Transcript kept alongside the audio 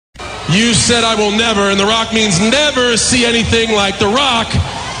You said I will never, and The Rock means never see anything like The Rock.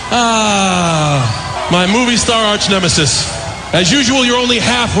 My movie star arch nemesis. As usual, you're only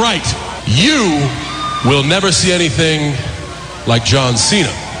half right. You will never see anything like John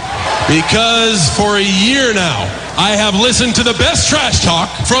Cena. Because for a year now, I have listened to the best trash talk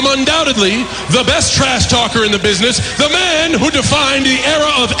from undoubtedly the best trash talker in the business, the man who defined the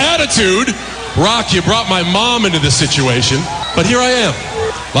era of attitude. Rock, you brought my mom into this situation, but here I am,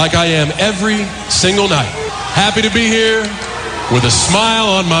 like I am every single night. Happy to be here with a smile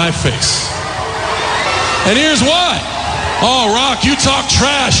on my face. And here's why. Oh, Rock, you talk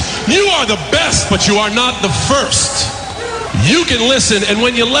trash. You are the best, but you are not the first. You can listen, and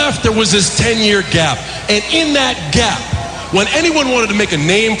when you left, there was this 10-year gap. And in that gap, when anyone wanted to make a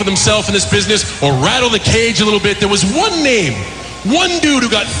name for themselves in this business or rattle the cage a little bit, there was one name, one dude who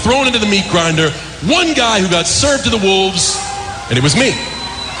got thrown into the meat grinder, one guy who got served to the wolves, and it was me.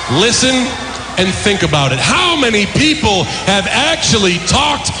 Listen and think about it. How many people have actually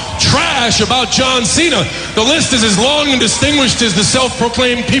talked trash about John Cena? The list is as long and distinguished as the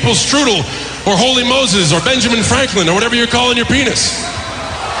self-proclaimed people's strudel, or Holy Moses, or Benjamin Franklin, or whatever you're calling your penis.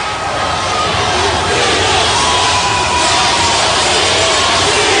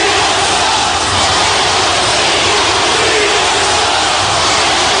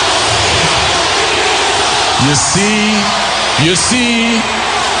 You see,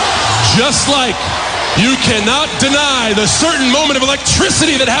 just like you cannot deny the certain moment of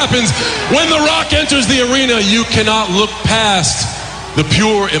electricity that happens when The Rock enters the arena, you cannot look past the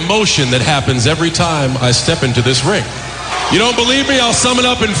pure emotion that happens every time I step into this ring. You don't believe me? I'll sum it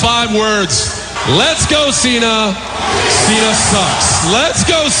up in 5 words. Let's go, Cena. Cena sucks. Let's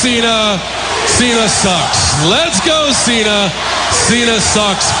go, Cena. Cena sucks. Let's go, Cena. Cena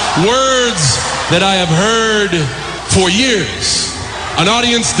sucks. Words that I have heard for years. An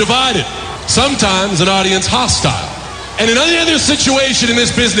audience divided. Sometimes an audience hostile. And in any other situation in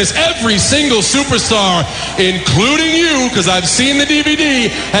this business, every single superstar, including you, because I've seen the DVD,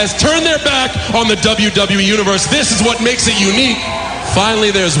 has turned their back on the WWE Universe. This is what makes it unique.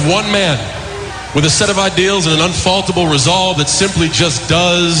 Finally, there's one man with a set of ideals and an unfaultable resolve that simply just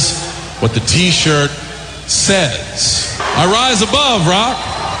does what the T-shirt says. I rise above, Rock.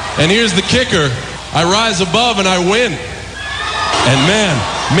 And here's the kicker. I rise above and I win. And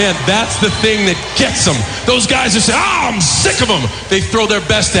man, that's the thing that gets them. Those guys who say, I'm sick of them. They throw their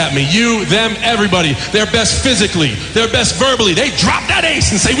best at me. You, them, everybody. Their best physically. Their best verbally. They drop that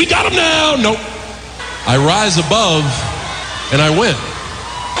ace and say, we got them now. Nope. I rise above and I win.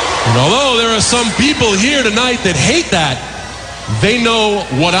 And although there are some people here tonight that hate that, they know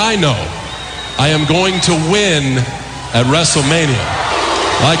what I know. I am going to win at Wrestlemania.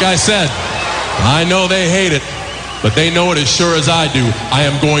 Like I said, I know they hate it, but they know it as sure as I do. I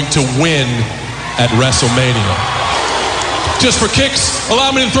am going to win at Wrestlemania. Just for kicks,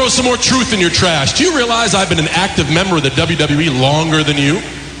 allow me to throw some more truth in your trash. Do you realize I've been an active member of the WWE longer than you?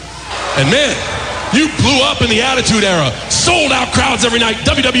 And man, you blew up in the Attitude Era, sold out crowds every night,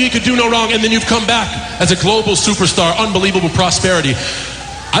 WWE could do no wrong, and then you've come back as a global superstar, unbelievable prosperity.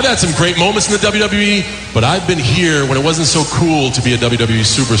 I've had some great moments in the WWE, but I've been here when it wasn't so cool to be a WWE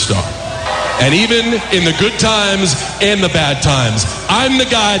superstar. And even in the good times and the bad times, I'm the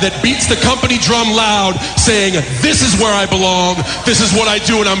guy that beats the company drum loud, saying, this is where I belong, this is what I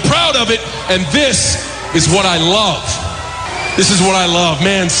do, and I'm proud of it, and this is what I love. This is what I love.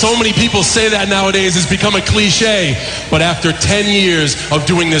 Man, so many people say that nowadays. It's become a cliche. But after 10 years of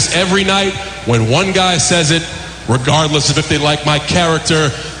doing this every night, when one guy says it, regardless of if they like my character,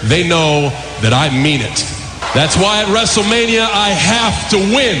 they know that I mean it. That's why at Wrestlemania, I have to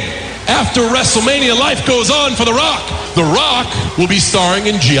win. After Wrestlemania, life goes on for The Rock. The Rock will be starring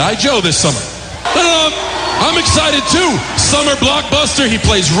in G.I. Joe this summer. I'm excited too. Summer blockbuster, he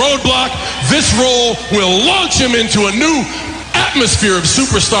plays Roadblock. This role will launch him into a new atmosphere of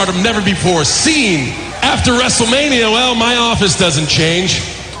superstardom never before seen. After Wrestlemania, well, my office doesn't change.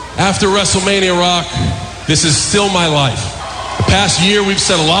 After Wrestlemania, Rock, this is still my life. The past year, we've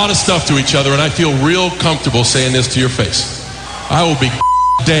said a lot of stuff to each other, and I feel real comfortable saying this to your face. I will be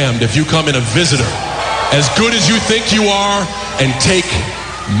damned if you come in a visitor, as good as you think you are, and take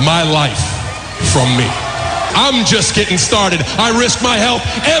my life from me. I'm just getting started. I risk my health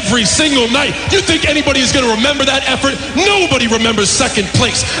every single night. You think anybody is going to remember that effort? Nobody remembers second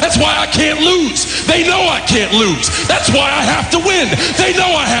place. That's why I can't lose. They know I can't lose. That's why I have to win. They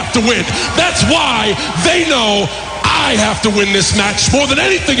know I have to win. That's why they know I have to win this match more than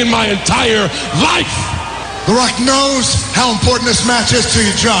anything in my entire life. The Rock knows how important this match is to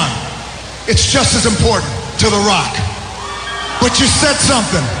you, John. It's just as important to The Rock. But you said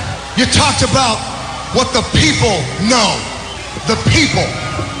something. You talked about what the people know. The people.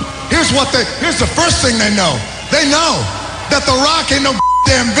 Here's the first thing they know. They know that The Rock ain't no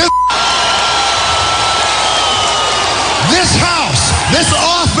damn This house, this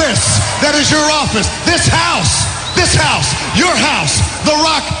office that is your office, this house, your house, The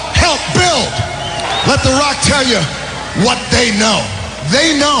Rock helped build. Let The Rock tell you what they know.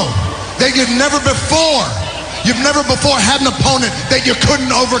 They know that you've never before had an opponent that you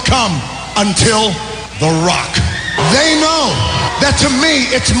couldn't overcome until The Rock. They know that to me,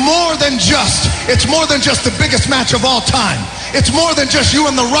 it's more than just the biggest match of all time. It's more than just you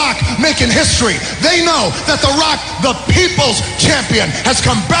and The Rock making history. They know that The Rock, the people's champion, has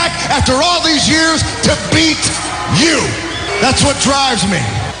come back after all these years to beat you. That's what drives me.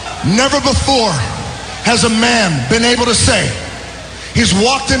 Never before has a man been able to say he's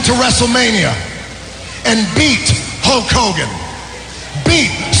walked into Wrestlemania and beat Hulk Hogan, beat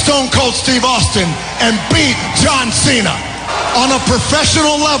Stone Cold Steve Austin, and beat John Cena. On a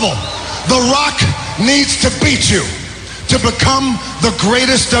professional level, The Rock needs to beat you to become the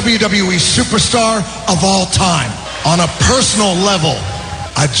greatest WWE superstar of all time. On a personal level,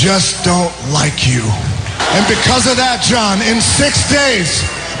 I just don't like you. And because of that, John, in 6 days,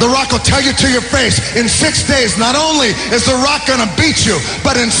 The Rock will tell you to your face, in 6 days, not only is The Rock gonna beat you,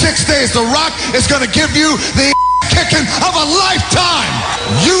 but in 6 days, The Rock is gonna give you the kicking of a lifetime.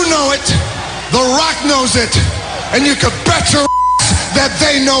 You know it, The Rock knows it, and you can bet your that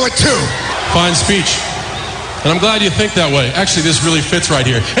they know it too. Fine speech. And I'm glad you think that way. Actually, this really fits right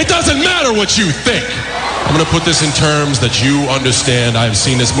here. It doesn't matter what you think. I'm going to put this in terms that you understand. I have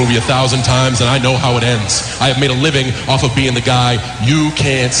seen this movie 1,000 times, and I know how it ends. I have made a living off of being the guy you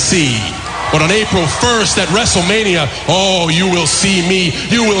can't see. But on April 1st at Wrestlemania, oh, you will see me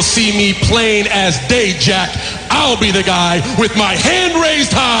plain as day, Jack. I'll be the guy with my hand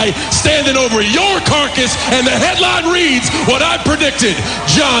raised high, standing over your carcass, and the headline reads what I predicted.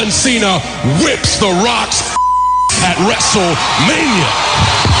 John Cena whips The Rock's at Wrestlemania.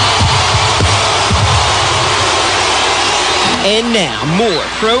 And now, more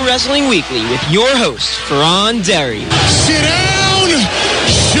Pro Wrestling Weekly with your host, Fearon Derry. Sit down,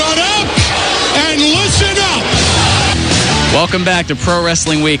 shut up, and listen up. Welcome back to Pro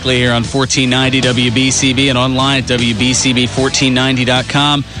Wrestling Weekly here on 1490 WBCB and online at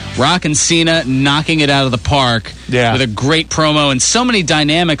WBCB1490.com. Rock and Cena knocking it out of the park with a great promo and so many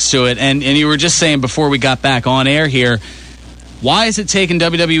dynamics to it. And you were just saying before we got back on air here, why has it taken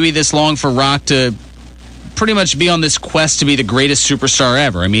WWE this long for Rock to pretty much be on this quest to be the greatest superstar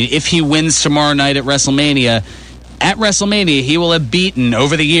ever? I mean, if he wins tomorrow night at WrestleMania, he will have beaten,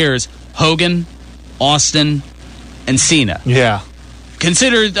 over the years, Hogan, Austin, and Cena. Yeah.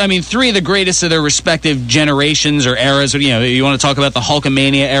 Considered, I mean, three of the greatest of their respective generations or eras. You know, you want to talk about the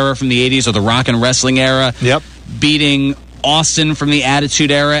Hulkamania era from the 80s or the Rock and Wrestling era. Yep. Beating Austin from the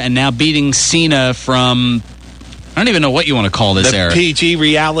Attitude era and now beating Cena from, I don't even know what you want to call this era. The PG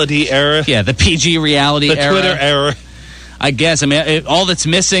reality era. Yeah, the PG reality era. The Twitter era. I guess. I mean, all that's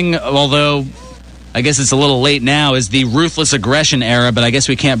missing, although I guess it's a little late now, is the Ruthless Aggression era, but I guess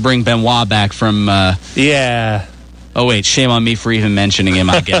we can't bring Benoit back from... Yeah. Oh, wait, shame on me for even mentioning him,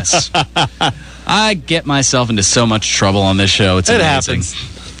 I guess. I get myself into so much trouble on this show. It's amazing. Happens.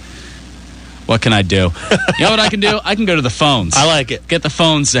 What can I do? You know what I can do? I can go to the phones. I like it. Get the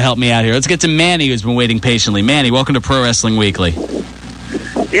phones to help me out here. Let's get to Manny, who's been waiting patiently. Manny, welcome to Pro Wrestling Weekly.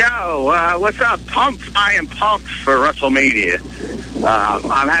 Yo, what's up? I am pumped for WrestleMania.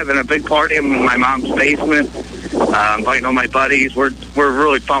 I'm having a big party in my mom's basement. Inviting all my buddies. We're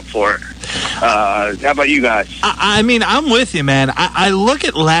really pumped for it. How about you guys? I mean, I'm with you, man. I look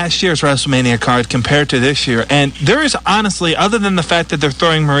at last year's WrestleMania card compared to this year, and there is honestly, other than the fact that they're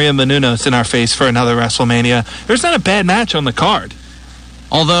throwing Maria Menounos in our face for another WrestleMania, there's not a bad match on the card.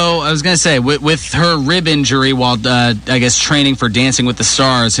 Although, I was going to say, with her rib injury while, I guess, training for Dancing with the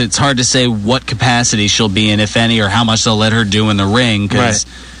Stars, it's hard to say what capacity she'll be in, if any, or how much they'll let her do in the ring, because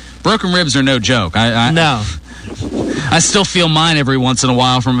broken ribs are no joke. No. I still feel mine every once in a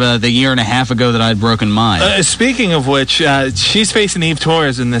while from the year and a half ago that I'd broken mine. Speaking of which, she's facing Eve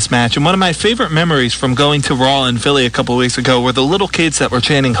Torres in this match, and one of my favorite memories from going to Raw in Philly a couple weeks ago were the little kids that were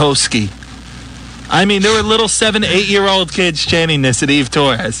chanting Hoski. I mean, there were little 7, 8-year-old kids chanting this at Eve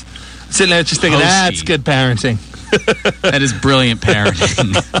Torres. Sitting there just thinking, that's good parenting. That is brilliant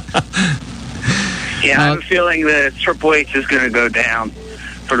parenting. Yeah, I have a feeling that Triple H is going to go down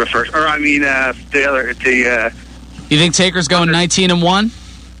for the first, You think Taker's going 19-1?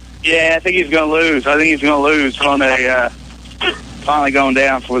 Yeah, I think he's going to lose. on a finally going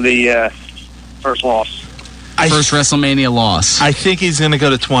down for the first loss. First WrestleMania loss. I think he's going to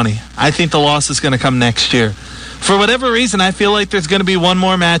go to 20. I think the loss is going to come next year. For whatever reason, I feel like there's going to be one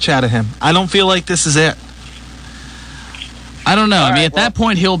more match out of him. I don't feel like this is it. I don't know. At that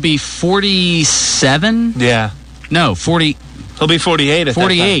point, he'll be 47? Yeah. No, 40. He'll be 48 at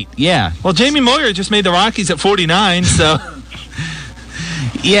 48, that time. yeah. Well, Jamie Moyer just made the Rockies at 49, so...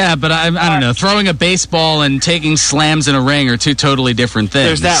 Yeah, but I don't know. Throwing a baseball and taking slams in a ring are two totally different things.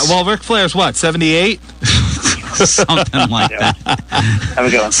 There's that. Well, Ric Flair's what, 78? Something like that. Have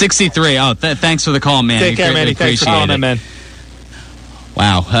a good one. 63. Oh, thanks for the call, man. Take care, Manny. Thanks for calling in, man.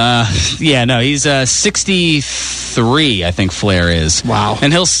 Wow. He's 63, I think Flair is. Wow.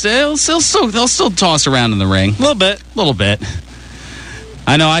 And he'll still toss around in the ring. A little bit.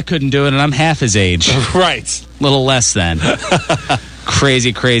 I know I couldn't do it, and I'm half his age. Right. Little less than.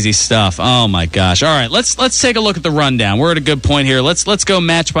 Crazy stuff. Oh my gosh. All right, let's take a look at the rundown. We're at a good point here. Let's go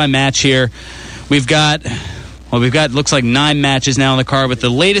match by match here. We've got looks like 9 matches now on the card, with the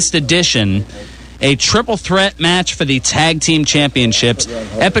latest addition, a triple threat match for the tag team championships.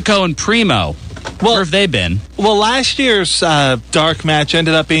 Epico and Primo. Where have they been? Well, last year's dark match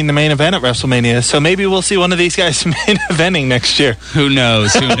ended up being the main event at WrestleMania, so maybe we'll see one of these guys main eventing next year. Who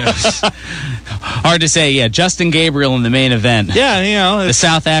knows? Hard to say. Yeah, Justin Gabriel in the main event. Yeah, the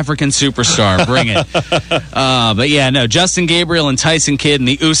South African superstar. Bring it. But yeah, no, Justin Gabriel and Tyson Kidd and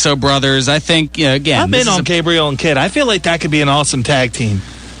the Uso brothers. I think, again, I'm in on Gabriel and Kidd. I feel like that could be an awesome tag team.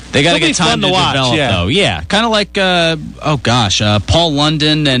 They got to get time to develop, though. Yeah, kind of like, Paul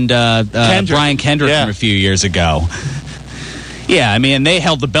London and Brian Kendrick from a few years ago. Yeah, I mean, they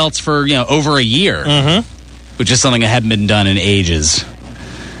held the belts for, over a year, which is something that hadn't been done in ages.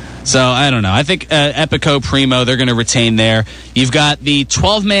 So, I don't know. I think Epico, Primo, they're going to retain there. You've got the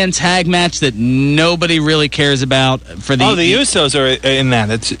 12-man tag match that nobody really cares about. For the Usos are in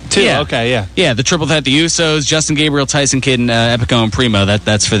that. It's 2. Yeah. Okay, yeah. Yeah, the triple threat, the Usos, Justin Gabriel, Tyson Kidd, and Epico and Primo.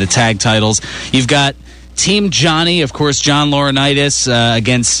 That's for the tag titles. You've got Team Johnny, of course, John Laurinaitis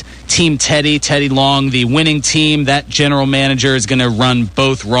against Team Teddy Long, the winning team. That general manager is going to run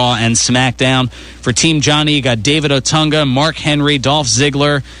both Raw and SmackDown. For Team Johnny, you got David Otunga, Mark Henry, Dolph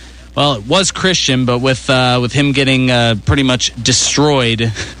Ziggler. Well, it was Christian, but with him getting pretty much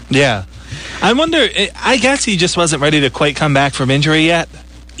destroyed. Yeah. I wonder, I guess he just wasn't ready to quite come back from injury yet.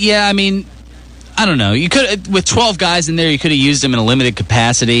 Yeah, I mean, I don't know. You could, with 12 guys in there, you could have used him in a limited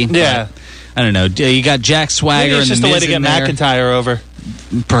capacity. Yeah. I don't know. You got Jack Swagger and the Miz. It's just a way to get McIntyre over.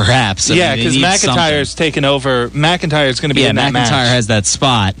 Perhaps. Because McIntyre's taken over. McIntyre's going to be in that match. McIntyre has that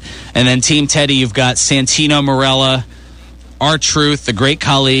spot. And then Team Teddy, you've got Santino Marella, R-Truth, The Great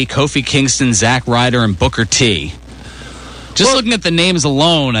Khali, Kofi Kingston, Zack Ryder, and Booker T. Just looking at the names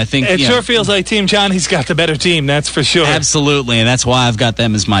alone, I think... It sure feels like Team Johnny's got the better team, that's for sure. Absolutely, and that's why I've got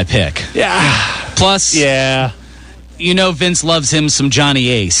them as my pick. Yeah. Plus... Yeah. Vince loves him some Johnny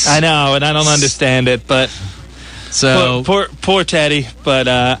Ace. I know, and I don't understand it, but... So Poor Teddy, but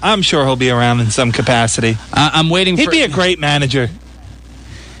I'm sure he'll be around in some capacity. I'm waiting for... He'd be a great manager.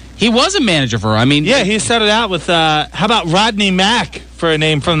 He was a manager for her. I mean... Yeah, he started out with, how about Rodney Mack for a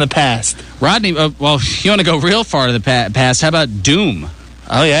name from the past? Rodney, you want to go real far to the past, how about Doom?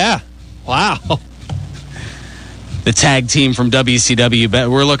 Oh, yeah. Wow. The tag team from WCW,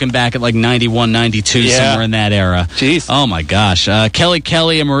 we're looking back at like 91, 92, somewhere in that era. Jeez. Oh, my gosh.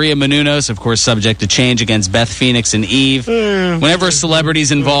 Kelly and Maria Menounos, of course, subject to change against Beth Phoenix and Eve. Whenever a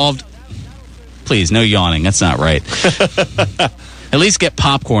celebrity's involved, please, no yawning. That's not right. At least get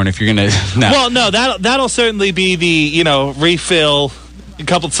popcorn if you're going to... No. Well, no, that'll certainly be the, refill, a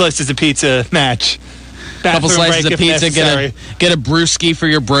couple slices of pizza match. A couple slices of pizza, get a brewski for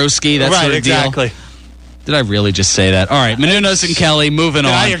your broski, that sort of exactly. deal. Did I really just say that? All right, Menounos and Kelly, moving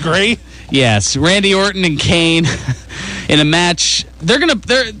on. I agree. Yes, Randy Orton and Kane in a match.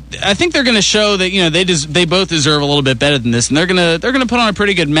 I think they're gonna show that they both deserve a little bit better than this, and they're gonna put on a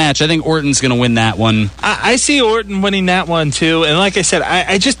pretty good match. I think Orton's gonna win that one. I see Orton winning that one too, and like I said,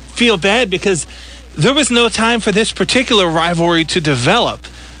 I just feel bad because there was no time for this particular rivalry to develop.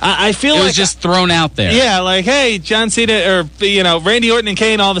 I feel like it was just thrown out there. Yeah, like, hey, John Cena or Randy Orton and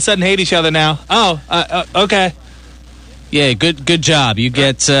Kane all of a sudden hate each other now. Oh, okay. Yeah, good job. You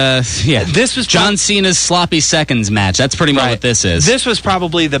get This was John Cena's sloppy seconds match. That's pretty much what this is. This was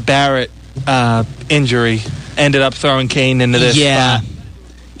probably the Barrett injury ended up throwing Kane into this spot.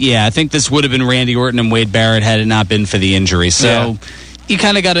 Yeah, I think this would have been Randy Orton and Wade Barrett had it not been for the injury. So you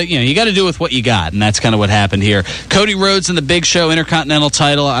kind of got to, you got to do with what you got, and that's kind of what happened here. Cody Rhodes and the Big Show Intercontinental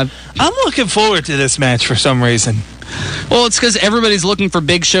title. I'm looking forward to this match for some reason. Well, it's because everybody's looking for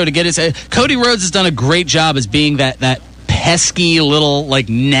Big Show to get his... Cody Rhodes has done a great job as being that pesky little,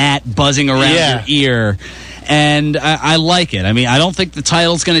 gnat buzzing around your ear. and I like it. I mean, I don't think the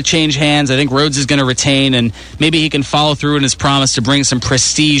title's going to change hands. I think Rhodes is going to retain, and maybe he can follow through in his promise to bring some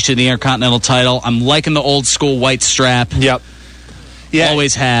prestige to the Intercontinental title. I'm liking the old school white strap. Yep. Yeah.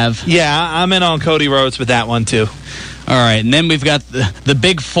 Always have. Yeah, I'm in on Cody Rhodes with that one, too. All right, and then we've got the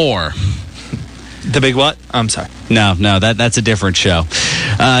Big Four. The big what? I'm sorry. No, that's a different show.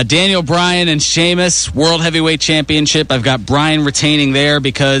 Daniel Bryan and Sheamus, World Heavyweight Championship. I've got Bryan retaining there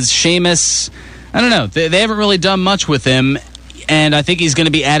because Sheamus, I don't know, they haven't really done much with him, and I think he's going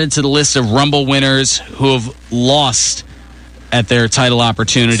to be added to the list of Rumble winners who have lost at their title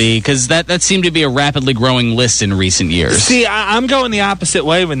opportunity, because that seemed to be a rapidly growing list in recent years. See, I'm going the opposite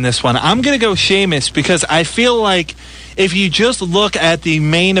way with this one. I'm going to go Sheamus because I feel like if you just look at the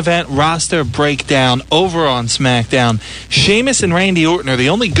main event roster breakdown over on SmackDown, Sheamus and Randy Orton are the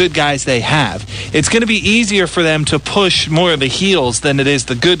only good guys they have. It's going to be easier for them to push more of the heels than it is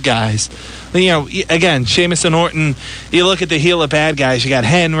the good guys. You know, again, Sheamus and Orton, you look at the heel of bad guys, you got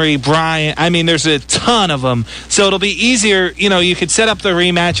Henry, Bryan, I mean, there's a ton of them. So it'll be easier, you know, you could set up the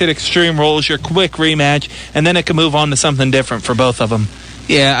rematch at Extreme Rules, your quick rematch, and then it can move on to something different for both of them.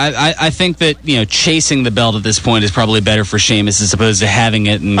 Yeah, I think that, you know, chasing the belt at this point is probably better for Sheamus as opposed to having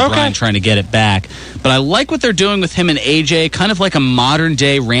it and Bryan trying to get it back. But I like what they're doing with him and AJ, kind of like a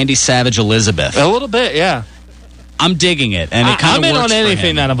modern-day Randy Savage Elizabeth. A little bit, yeah. I'm digging it, and it kind of works for him. I'm in on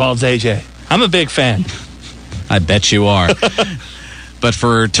anything that involves AJ. I'm a big fan. I bet you are. But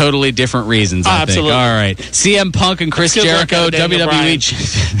for totally different reasons, I think. All right. CM Punk and Chris Jericho,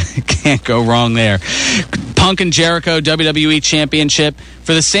 WWE. Can't go wrong there. Punk and Jericho, WWE Championship.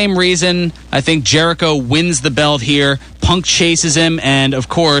 For the same reason, I think Jericho wins the belt here. Punk chases him, and, of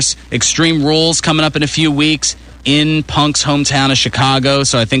course, Extreme Rules coming up in a few weeks in Punk's hometown of Chicago.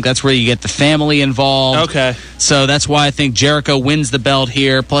 So I think that's where you get the family involved. Okay. So that's why I think Jericho wins the belt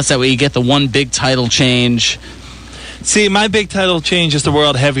here. Plus, that way you get the one big title change. See, my big title change is the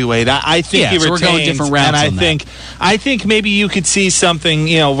World Heavyweight. I think he retains, we're going different routes and I think maybe you could see something,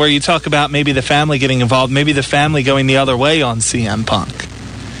 you know, where you talk about maybe the family getting involved, maybe the family going the other way on CM Punk.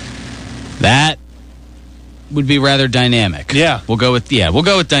 That would be rather dynamic. Yeah. We'll go with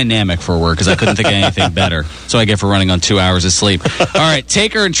dynamic for a word because I couldn't think of anything better. So I get for running on 2 hours of sleep. All right,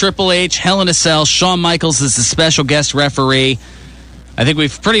 Taker and Triple H, Hell in a Cell. Shawn Michaels is the special guest referee. I think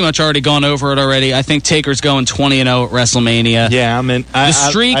we've pretty much already gone over it already. I think Taker's going 20-0 at WrestleMania. Yeah, I mean, the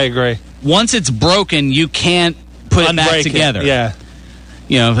streak, I agree. Once it's broken, you can't put it back together. Yeah.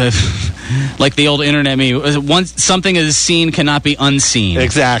 You know, like the old internet meme, once something is seen cannot be unseen.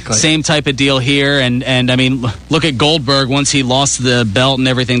 Exactly. Same type of deal here. And I mean, look at Goldberg. Once he lost the belt and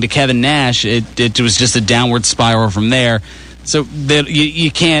everything to Kevin Nash, it was just a downward spiral from there. So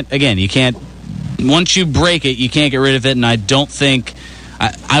you can't, once you break it, you can't get rid of it. And I don't think,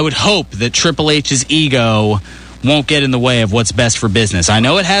 I would hope that Triple H's ego won't get in the way of what's best for business. I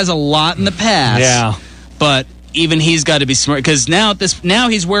know it has a lot in the past. Yeah. But even he's got to be smart, because now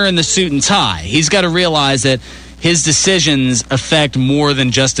he's wearing the suit and tie. He's got to realize that his decisions affect more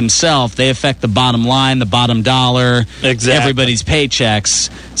than just himself. They affect the bottom line, the bottom dollar, everybody's paychecks.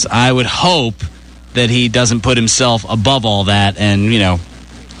 So I would hope that he doesn't put himself above all that and, you know,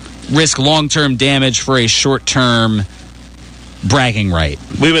 risk long-term damage for a short-term bragging right.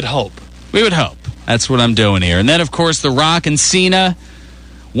 We would hope. That's what I'm doing here. And then, of course, The Rock and Cena,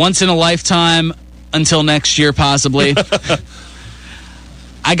 once in a lifetime, until next year, possibly.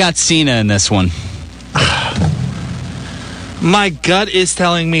 I got Cena in this one. My gut is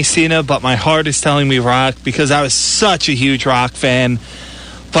telling me Cena, but my heart is telling me Rock, because I was such a huge Rock fan.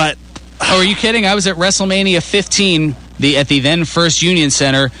 But oh, are you kidding? I was at WrestleMania 15 at the then First Union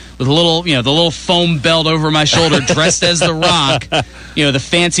Center with a little, the little foam belt over my shoulder, dressed as The Rock. The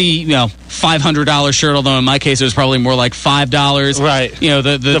fancy, $500 shirt, although in my case it was probably more like $5. Right.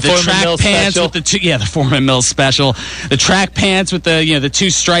 The track Mills pants special. with the Foreman Mills special. The track pants with the two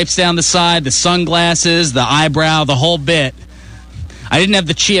stripes down the side, the sunglasses, the eyebrow, the whole bit. I didn't have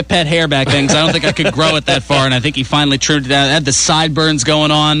the Chia Pet hair back then because I don't think I could grow it that far, and I think he finally trimmed it out. I had the sideburns going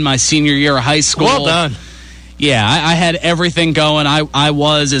on my senior year of high school. Well done. Yeah, I had everything going. I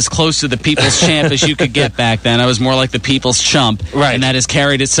was as close to the People's Champ as you could get back then. I was more like the People's Chump, right. And that has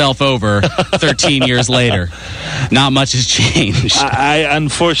carried itself over 13 years later. Not much has changed.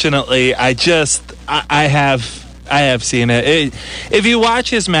 Unfortunately, I have seen it. If you watch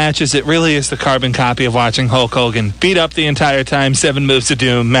his matches, it really is the carbon copy of watching Hulk Hogan. Beat up the entire time, 7 moves of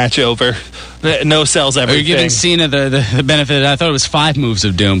doom, match over. No sells everything. Are you giving Cena the benefit? I thought it was 5 moves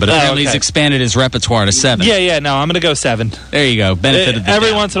of doom, but apparently he's expanded his repertoire to 7. Yeah, no, I'm going to go 7. There you go. Benefit of the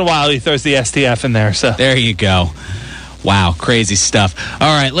every doubt. once in a while, he throws the STF in there. So there you go. Wow, crazy stuff.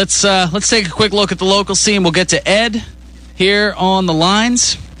 All right, let's take a quick look at the local scene. We'll get to Ed here on the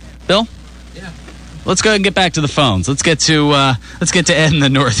lines. Bill? Yeah. Let's go ahead and get back to the phones. Let's get to Ed in the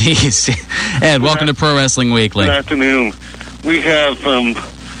Northeast. Ed, welcome to Pro Wrestling Weekly. Good afternoon. We have a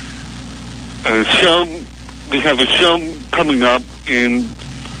show. We have a show coming up in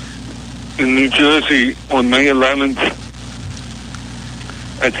New Jersey on May 11th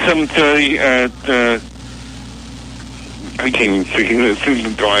at 7:30 at. I can't even see this in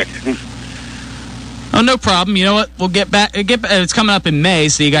the dark. Oh, no problem. You know what? We'll get back. It's coming up in May,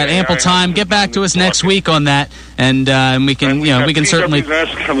 so you got ample time. Get back to us next week on that, and we can, we can certainly.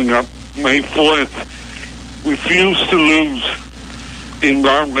 That's coming up May 4th. Refuse to lose in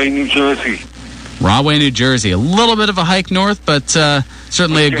Rahway, New Jersey. Rahway, New Jersey. A little bit of a hike north, but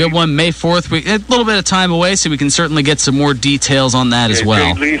certainly a good one. May 4th. A little bit of time away, so we can certainly get some more details on that as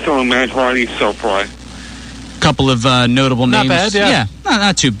well. Jay Lethal and Matt Hardy, so far. Couple of notable names. Not bad,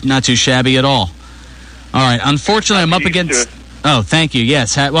 not too shabby at all. All right. Unfortunately, I'm up against. Oh, thank you.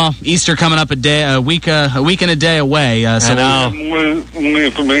 Yes. Well, Easter coming up a week and a day away. So I know. More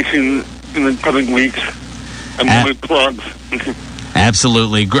information in the coming weeks and more plugs.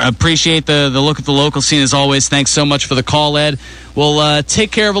 Absolutely. Appreciate the look at the local scene as always. Thanks so much for the call, Ed. We'll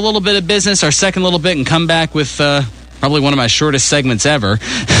take care of a little bit of business, our second little bit, and come back with probably one of my shortest segments ever.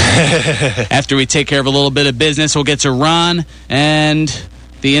 After we take care of a little bit of business, we'll get to Ron and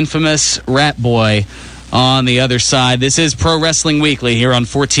the infamous Rat Boy on the other side. This is Pro Wrestling Weekly here on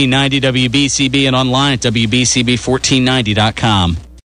 1490 WBCB and online at WBCB1490.com.